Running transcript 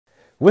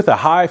With a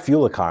high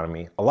fuel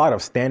economy, a lot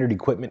of standard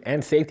equipment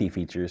and safety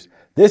features,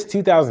 this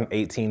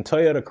 2018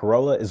 Toyota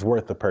Corolla is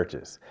worth the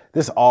purchase.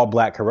 This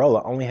all-black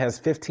Corolla only has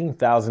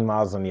 15,000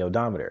 miles on the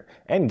odometer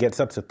and gets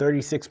up to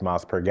 36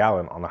 miles per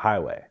gallon on the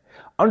highway.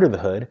 Under the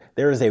hood,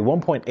 there is a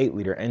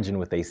 1.8-liter engine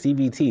with a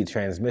CVT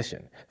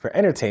transmission. For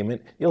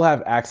entertainment, you'll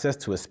have access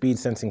to a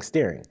speed-sensing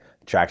steering,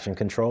 traction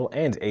control,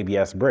 and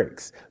ABS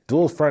brakes.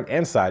 Dual front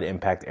and side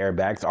impact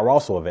airbags are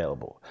also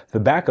available. The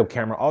backup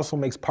camera also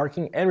makes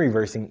parking and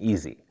reversing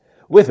easy.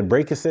 With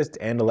brake assist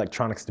and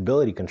electronic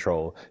stability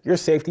control, your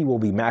safety will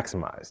be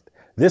maximized.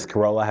 This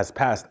Corolla has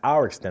passed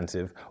our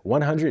extensive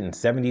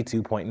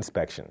 172-point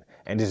inspection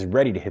and is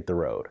ready to hit the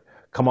road.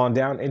 Come on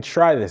down and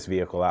try this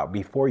vehicle out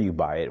before you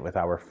buy it with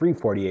our free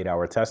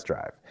 48-hour test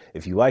drive.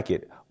 If you like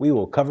it, we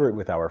will cover it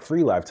with our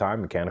free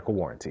lifetime mechanical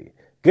warranty.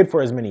 Good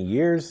for as many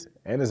years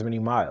and as many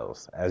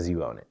miles as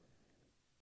you own it.